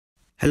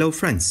Hello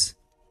friends!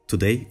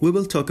 Today we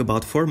will talk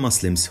about 4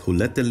 Muslims who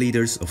led the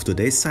leaders of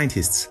today's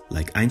scientists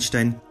like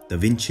Einstein, Da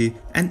Vinci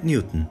and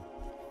Newton.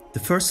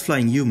 The first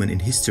flying human in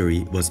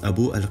history was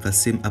Abu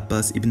al-Qasim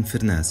Abbas ibn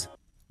Firnas.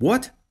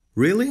 What?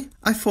 Really?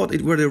 I thought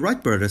it were the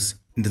Wright brothers.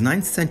 In the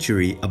 9th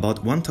century,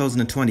 about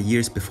 1020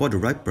 years before the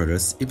Wright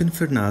brothers, Ibn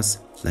Firnas,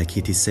 like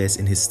Hitti says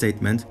in his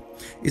statement,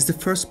 is the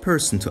first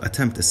person to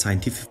attempt a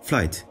scientific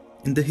flight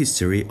in the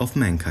history of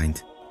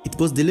mankind. It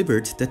was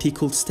delivered that he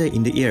could stay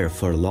in the air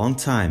for a long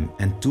time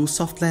and do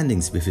soft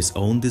landings with his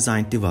own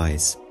designed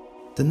device.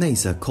 The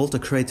NASA called a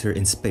crater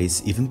in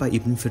space even by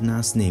Ibn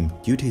Firnas' name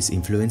due to his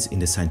influence in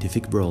the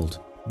scientific world.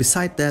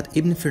 Beside that,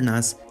 Ibn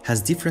Firnas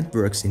has different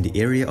works in the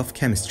area of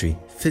chemistry,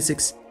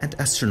 physics and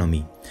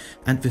astronomy,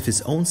 and with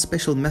his own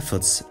special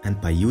methods and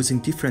by using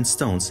different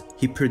stones,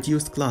 he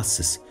produced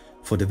glasses.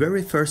 For the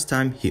very first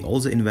time, he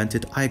also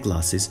invented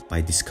eyeglasses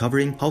by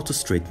discovering how to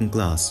straighten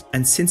glass.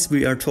 And since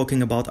we are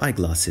talking about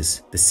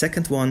eyeglasses, the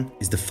second one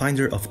is the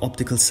finder of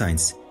optical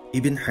science,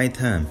 Ibn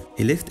Haytham.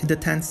 He lived in the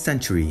 10th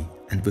century,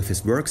 and with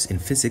his works in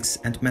physics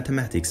and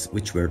mathematics,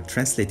 which were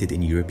translated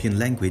in European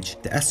language,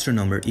 the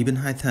astronomer Ibn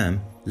Haytham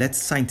led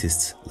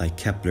scientists like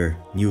Kepler,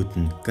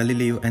 Newton,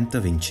 Galileo and Da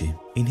Vinci.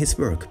 In his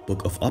work,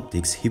 Book of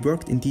Optics, he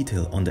worked in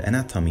detail on the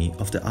anatomy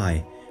of the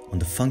eye, on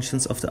the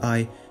functions of the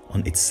eye,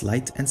 on its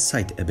light and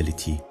sight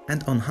ability,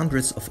 and on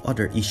hundreds of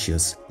other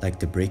issues like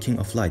the breaking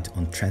of light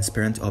on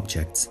transparent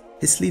objects.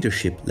 His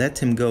leadership let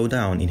him go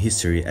down in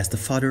history as the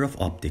father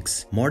of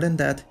optics. More than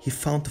that, he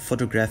found the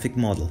photographic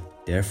model.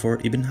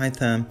 Therefore, Ibn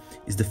Haytham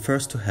is the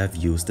first to have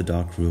used the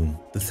dark room.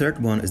 The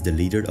third one is the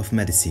leader of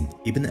medicine,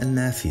 Ibn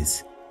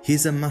al-Nafis. He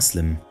is a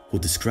Muslim who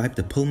described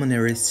the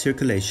pulmonary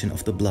circulation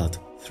of the blood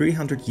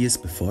 300 years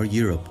before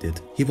Europe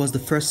did. He was the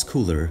first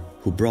scholar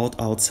who brought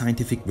out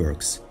scientific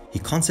works. He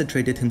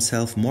concentrated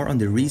himself more on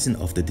the reason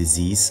of the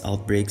disease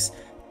outbreaks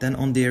than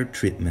on their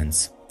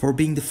treatments. For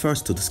being the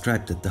first to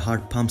describe that the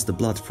heart pumps the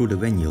blood through the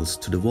venules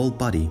to the whole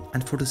body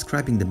and for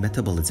describing the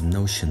metabolism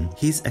notion,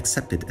 he is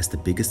accepted as the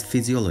biggest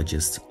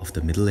physiologist of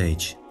the Middle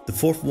Age. The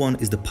fourth one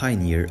is the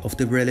pioneer of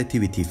the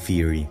relativity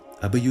theory,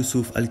 Abu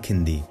Yusuf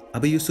al-Kindi.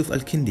 Abu Yusuf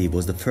al-Kindi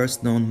was the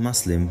first known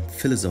Muslim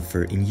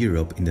philosopher in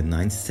Europe in the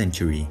 9th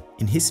century.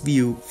 In his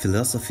view,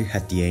 philosophy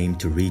had the aim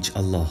to reach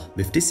Allah.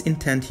 With this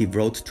intent, he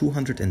wrote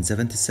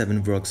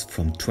 277 works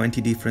from 20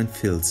 different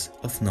fields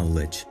of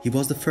knowledge. He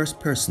was the first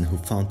person who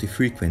found the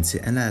frequency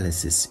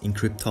analysis in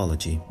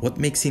cryptology. What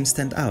makes him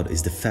stand out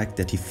is the fact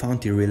that he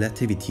found the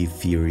relativity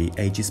theory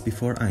ages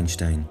before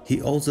Einstein.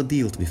 He also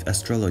dealt with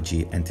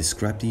astrology and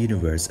described the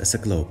universe as a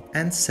globe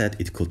and said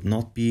it could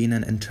not be in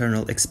an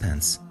internal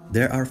expanse.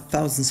 There are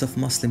thousands of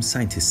Muslim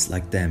scientists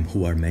like them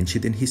who are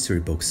mentioned in history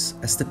books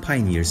as the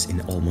pioneers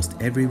in almost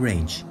every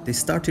range. They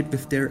started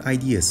with their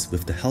ideas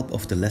with the help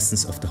of the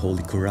lessons of the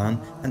Holy Quran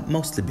and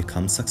mostly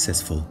become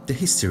successful. The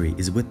history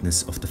is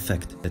witness of the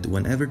fact that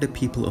whenever the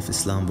people of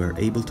Islam were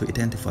able to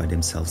identify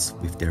themselves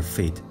with their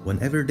faith,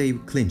 whenever they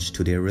clinged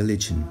to their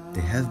religion,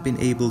 they have been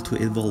able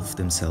to evolve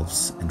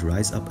themselves and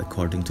rise up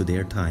according to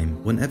their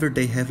time. Whenever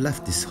they have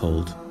left this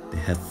hold, they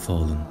have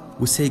fallen.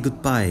 We say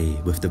goodbye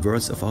with the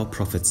words of our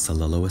Prophet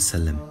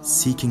ﷺ.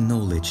 Seeking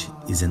knowledge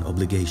is an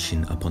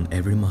obligation upon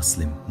every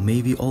Muslim.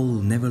 May we all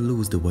never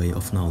lose the way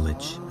of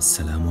knowledge.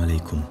 Assalamu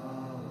alaikum.